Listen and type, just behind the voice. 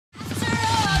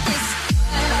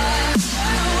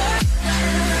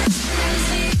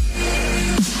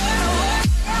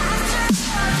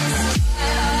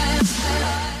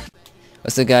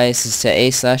What's up guys, it's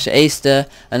A/Aster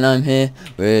and I'm here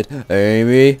with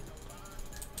Amy.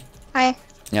 Hi.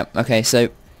 Yep, okay, so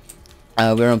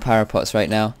we're on ParaPots right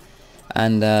now,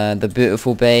 and the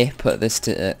beautiful Bay put this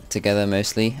together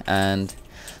mostly, and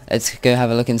let's go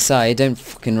have a look inside. Don't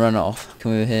fucking run off.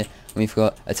 Come over here. We've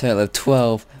got a total of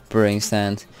 12 brewing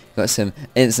stands. We've got some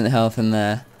instant health in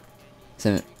there,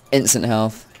 some instant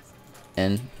health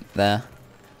in there.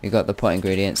 We've got the pot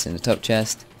ingredients in the top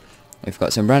chest. We've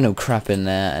got some random crap in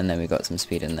there, and then we've got some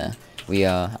speed in there. We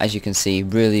are, as you can see,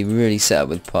 really set up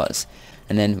with pots.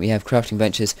 And then we have crafting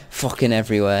benches fucking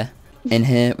everywhere. In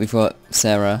here we've got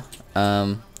Sarah,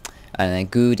 and then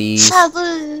goodies.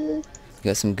 We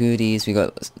got some goodies. We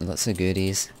got lots of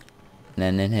goodies. And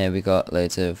then in here we got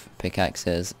loads of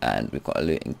pickaxes, and we've got a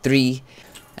looting 3.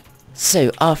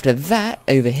 So after that,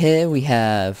 over here we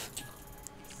have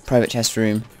private chest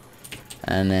room,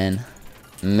 and then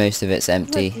most of it's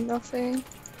empty. Nothing.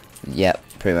 Yep,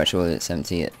 pretty much all of it's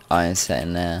empty. Iron set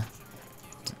in there.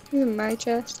 Even my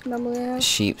chest normally has.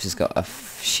 Sheep's has got a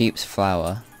sheep's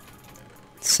flour.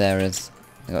 Sarah's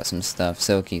got some stuff.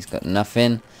 Silky's got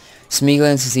nothing.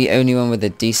 Smeagol's is the only one with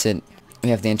a decent. We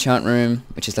have the enchant room,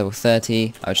 which is level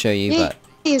 30. I'll show you, but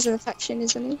he is an affection,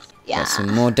 isn't he? Yeah. Got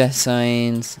some more death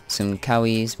signs, some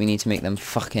cowies. We need to make them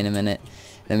fuck in a minute.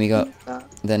 Then we got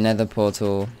the nether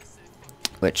portal,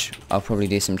 which I'll probably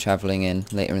do some travelling in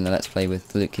later in the Let's Play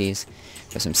with loot keys.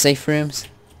 Got some safe rooms,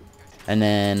 and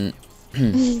then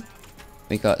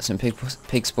we got some pig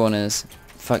spawners,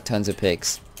 fuck tons of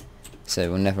pigs, so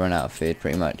we'll never run out of food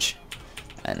pretty much.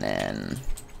 And then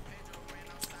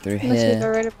through here, get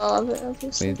rid of all of it,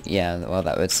 obviously. yeah, well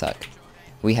that would suck.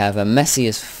 We have a messy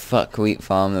as fuck wheat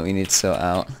farm that we need to sort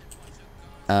out.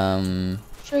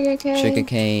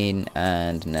 Sugarcane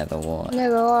and nether wart.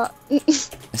 Nether wart.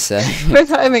 So we're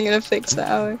not even gonna fix that,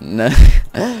 are we? No.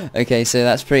 Okay, so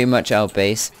that's pretty much our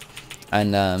base,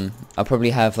 and I'll probably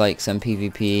have like some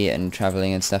PvP and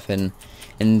traveling and stuff in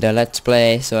the Let's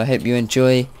Play. So I hope you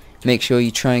enjoy. Make sure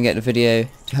you try and get the video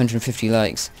to 150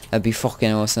 likes. That'd be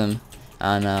fucking awesome.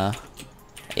 And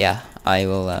yeah, I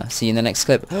will see you in the next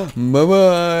clip. Bye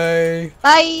bye.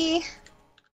 Bye.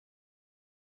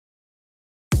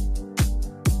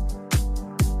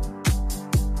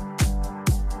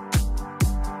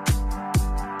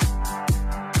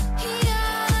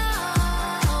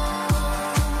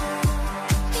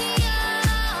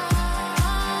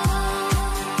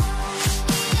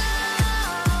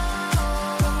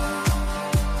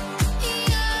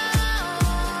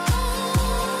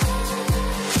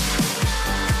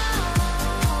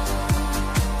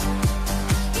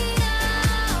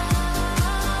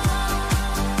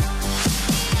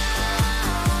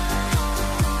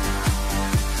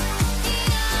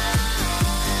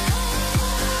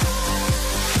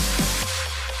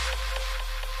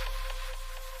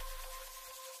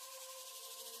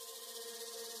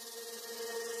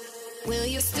 Will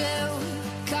you still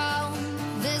come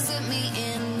visit me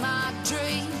in my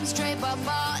dreams? Drape our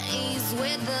bodies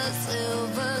with a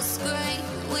silver screen.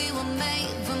 We were made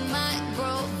for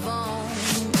microphones.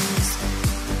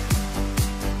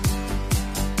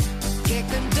 Kick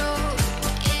the door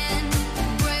in,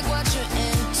 break what you're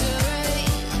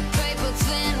entering. Paper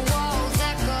thin walls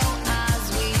echo as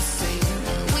we sing.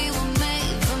 We were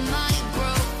made for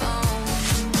microphones.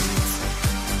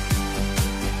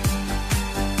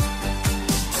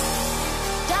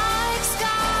 Dark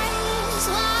skies,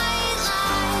 white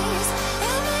lies,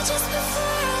 images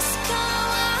before us come.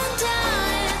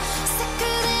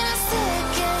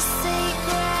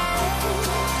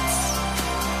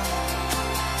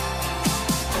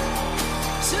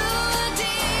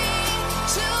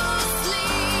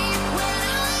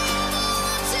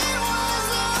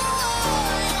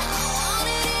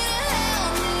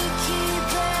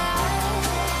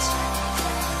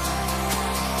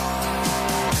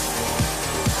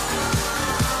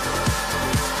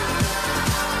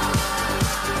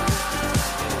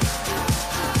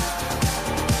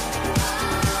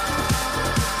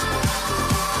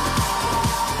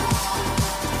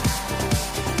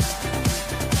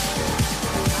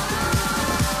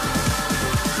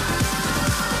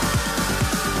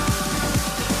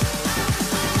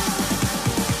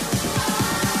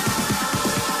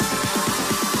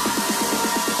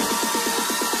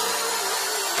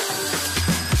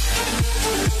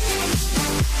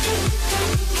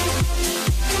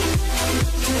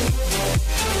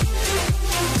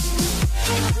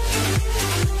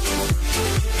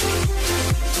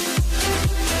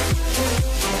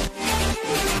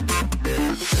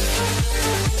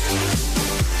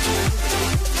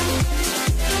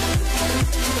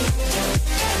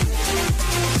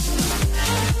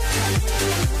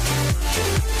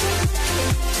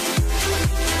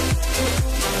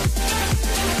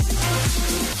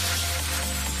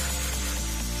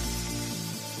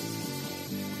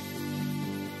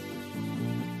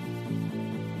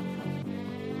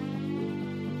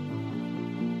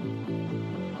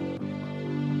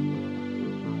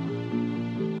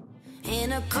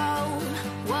 a cold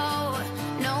war.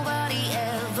 Nobody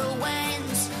ever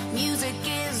wins. Music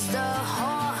is the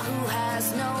whore who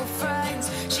has no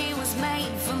friends. She was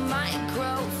made for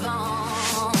microphones.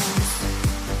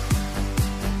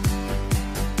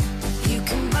 You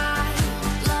can buy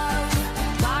love,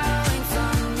 borrowing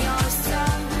from your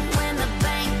son. When the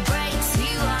bank breaks,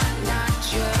 you are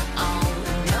not your own.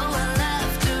 No one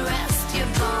left to rest your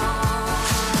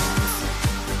bones.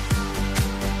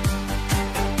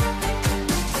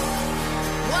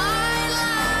 Why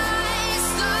lies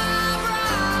so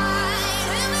bright?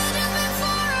 Imagine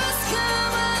before us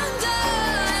come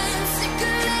undone.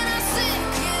 Sicker than our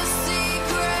sickest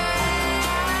secrets.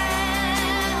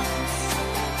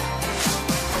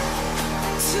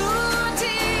 Too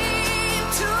deep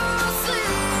to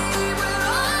sleep, but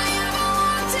all I ever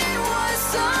wanted was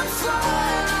some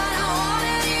fun. I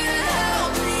wanted you to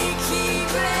help me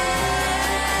keep it.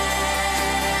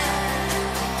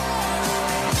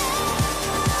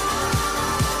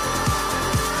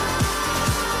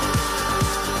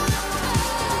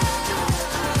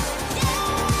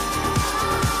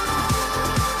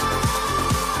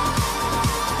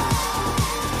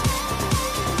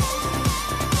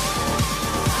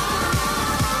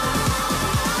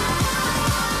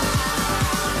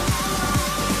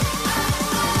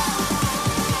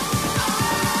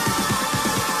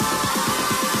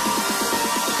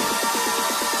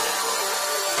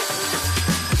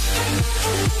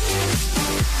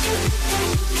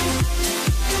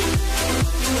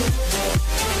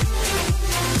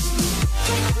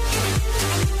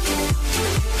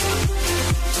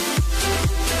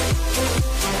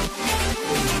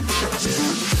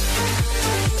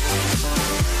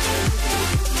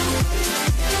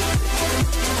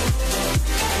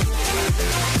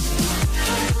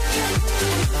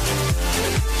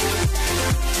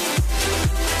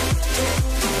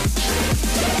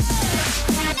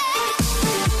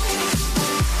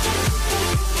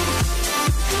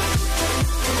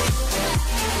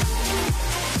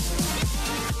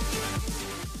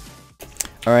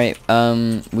 Alright,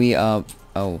 we are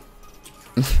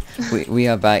we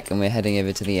are back and we're heading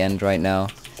over to the end right now,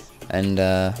 and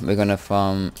we're gonna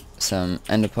farm some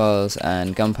ender pearls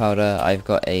and gunpowder. I've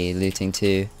got a looting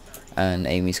 2 and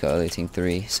Amy's got a looting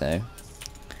 3, so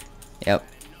yep.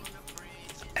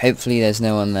 Hopefully there's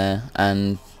no one there,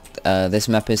 and this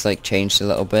map is like changed a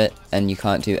little bit and you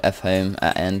can't do F home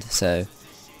at end, so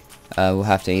we'll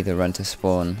have to either run to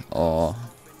spawn or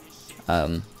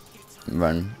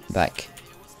run back.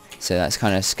 So that's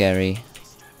kind of scary,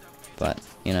 but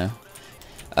you know.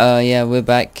 Yeah, we're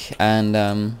back, and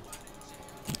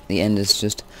the end is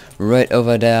just right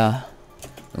over there.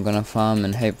 I'm gonna farm,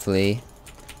 and hopefully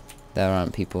there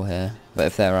aren't people here. But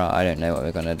if there are, I don't know what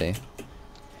we're gonna do.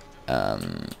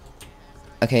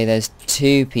 Okay, there's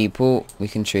 2 people. We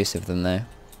can truce with them though.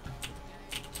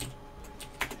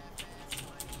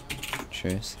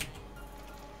 Truce.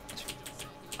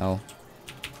 Oh.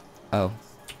 Oh.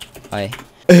 Hi.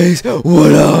 Ace,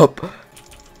 what up?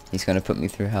 He's gonna put me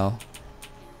through hell.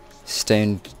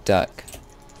 Stoned duck.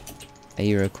 Are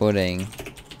you recording?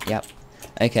 Yep.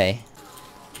 Okay.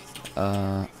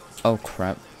 Oh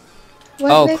crap.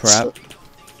 Well, Oh crap.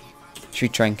 Should we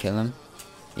try and kill him?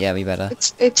 Yeah, we better.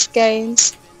 It's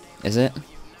gains. Is it? I'm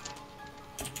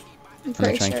I'm gonna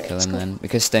pretty try sure and kill it's him then,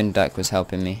 because Stone Duck was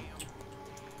helping me.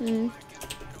 Mm.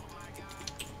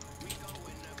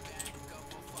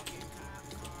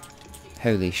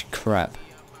 Holy crap.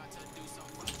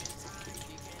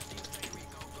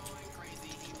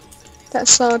 That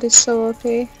sword is so OP.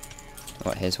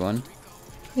 What, here's one?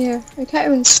 Yeah, I can't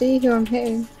even see who I'm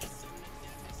hitting.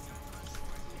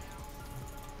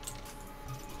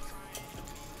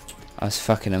 I was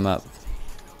fucking him up.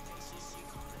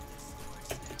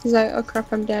 He's like, oh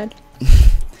crap, I'm dead.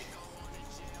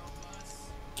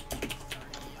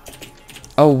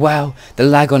 Oh wow, the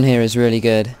lag on here is really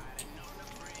good.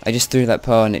 I just threw that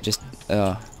pearl and it just,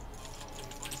 oh.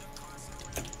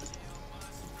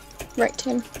 Wrecked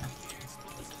him.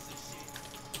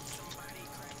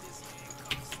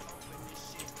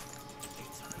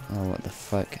 Oh, what the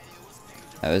fuck.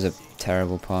 That was a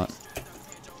terrible part.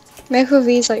 My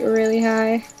FOV's like really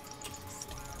high.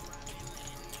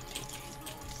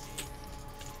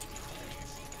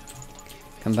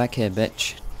 Come back here,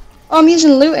 bitch. Oh, I'm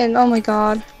using looting. Oh my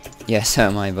god. Yeah, so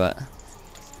am I, but...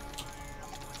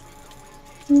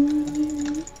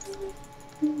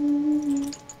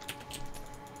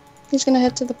 He's gonna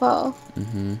head to the portal.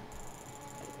 Mm-hmm.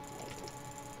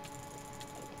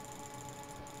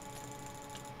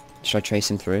 Should I trace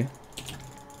him through?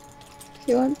 If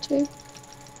you want to.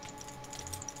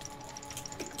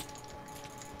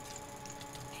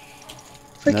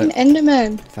 Freaking Nope.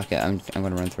 Enderman. Fuck it, I'm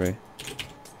gonna run through.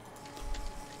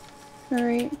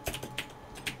 Alright.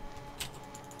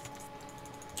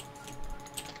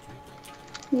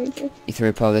 Are He threw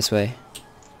a pole this way.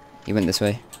 He went this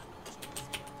way.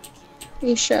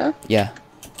 you sure? Yeah,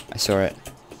 I saw it.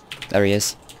 There he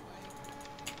is.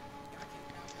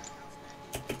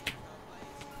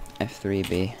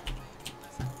 F3B.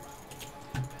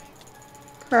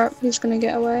 Crap, he's gonna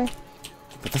get away.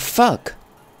 What the fuck?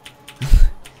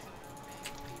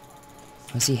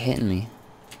 Why's he hitting me?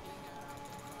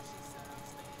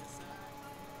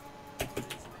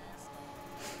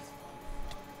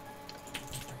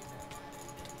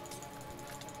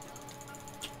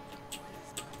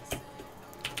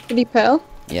 Did he pearl?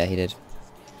 Yeah, he did.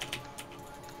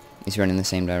 He's running the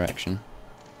same direction.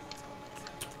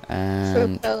 For a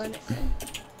And pearl in it.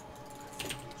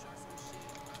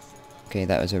 okay,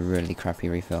 that was a really crappy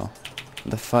refill.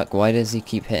 What the fuck? Why does he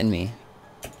keep hitting me?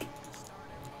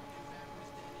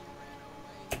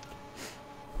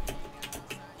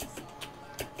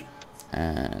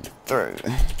 And through.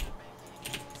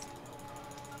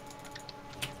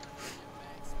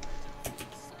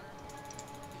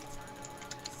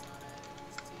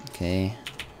 Okay.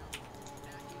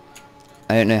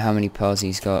 I don't know how many pearls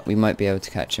he's got. We might be able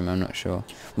to catch him, I'm not sure.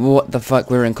 What the fuck?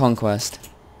 We're in Conquest.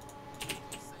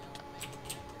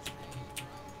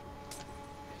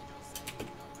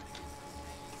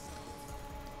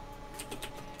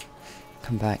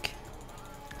 Come back.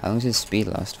 How long does his speed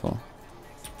last for?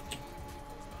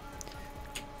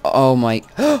 Oh my...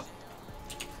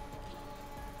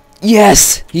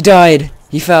 Yes! He died!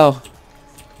 He fell!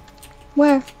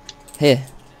 Where? Here.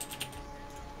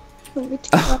 Let me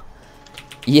take that.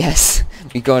 Yes!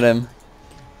 We got him.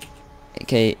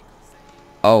 Okay.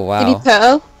 Oh wow. Did he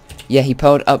pearl? Yeah, he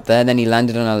pulled up there, then he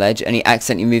landed on a ledge, and he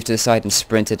accidentally moved to the side and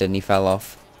sprinted, and he fell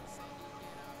off.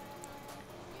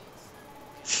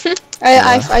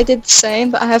 I did the same,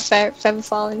 but I have feather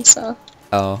falling, so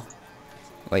Oh.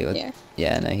 Wait, what? yeah.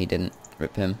 Yeah, no, he didn't.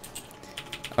 Rip him.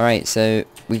 Alright, so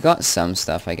we got some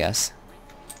stuff, I guess.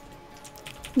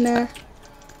 Nah,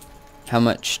 How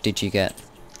much did you get?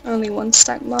 only one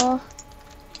stack more.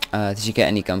 Did you get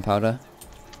any gunpowder?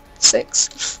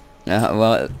 6.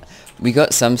 Well, we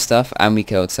got some stuff, and we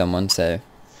killed someone, so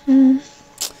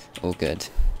all good.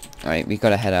 Alright, we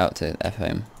gotta head out to F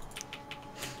home.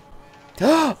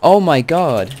 Oh my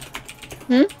god!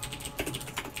 Hmm?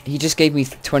 He just gave me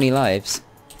 20 lives.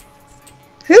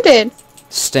 Who did?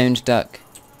 Stoned Duck.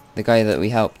 The guy that we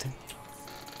helped.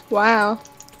 Wow.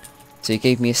 So he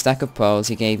gave me a stack of pearls,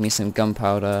 he gave me some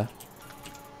gunpowder,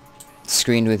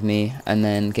 screened with me, and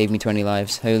then gave me 20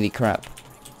 lives. Holy crap.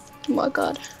 Oh my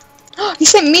god. He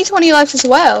sent me 20 lives as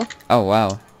well. Oh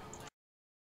wow.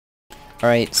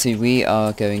 Alright, so we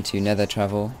are going to Nether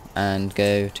Travel and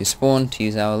go to spawn to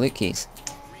use our loot keys.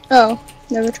 Oh,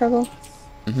 never travel.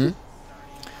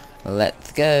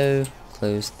 Let's go.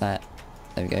 Close that.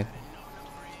 There we go.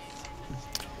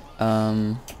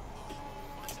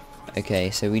 Okay,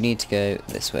 so we need to go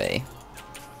this way.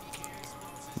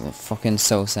 Oh, fucking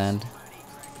soul sand.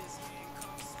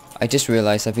 I just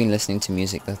realised I've been listening to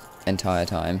music the entire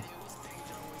time.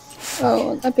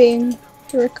 Oh, that being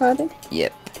recorded?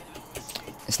 Yep.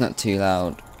 It's not too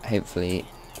loud, hopefully.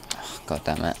 Oh, God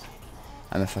damn it.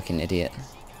 I'm a fucking idiot.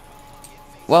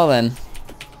 Well then.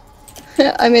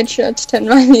 I made sure to turn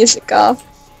my music off.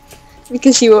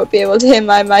 Because you won't be able to hear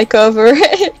my mic over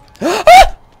it.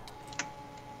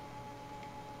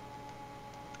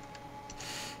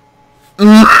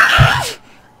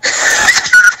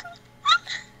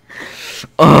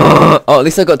 Oh, at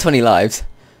least I got 20 lives.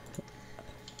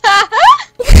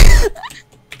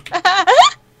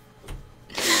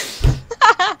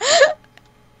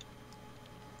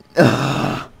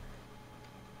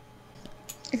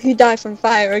 If you die from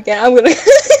fire again, I'm gonna laugh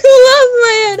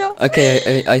my head off.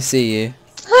 Okay, I see you.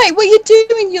 Hi, what are you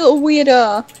doing, you little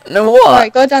weirdo? No, what?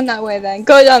 Alright, go down that way then.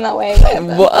 Go down that way.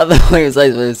 Whatever. What other way was I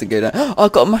supposed to go down? Oh, I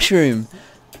got a mushroom!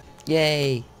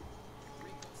 Yay!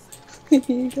 Here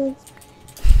you go.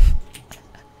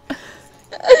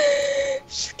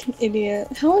 Fucking idiot.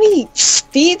 How many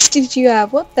speeds did you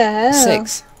have? What the hell?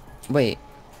 6. Wait.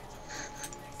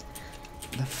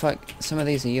 The fuck? Some of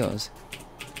these are yours.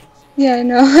 Yeah, I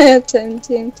know. I had to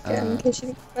empty him to get him in case you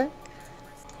get back.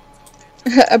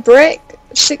 A brick,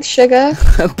 6 sugar.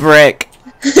 A brick!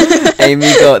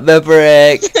 Amy got the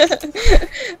brick!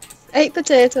 8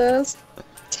 potatoes,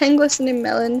 10 glistening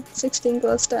melon, 16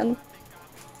 glowstone,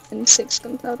 and 6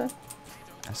 gunpowder.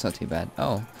 That's not too bad.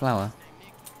 Oh, flour.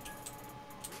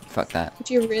 Fuck that.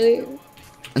 Do you really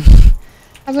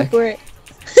have a brick?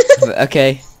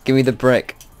 Okay, give me the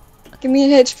brick. Give me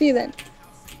an HP then.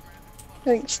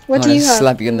 Thanks. What I'm do gonna you have?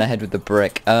 slap you in the head with the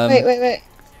brick. Wait.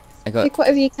 I got. Pick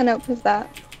whatever you can up with that.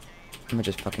 I'm gonna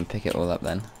just fucking pick it all up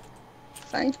then.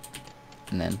 Fine.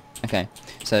 And then, okay.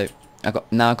 So I've got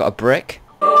a brick.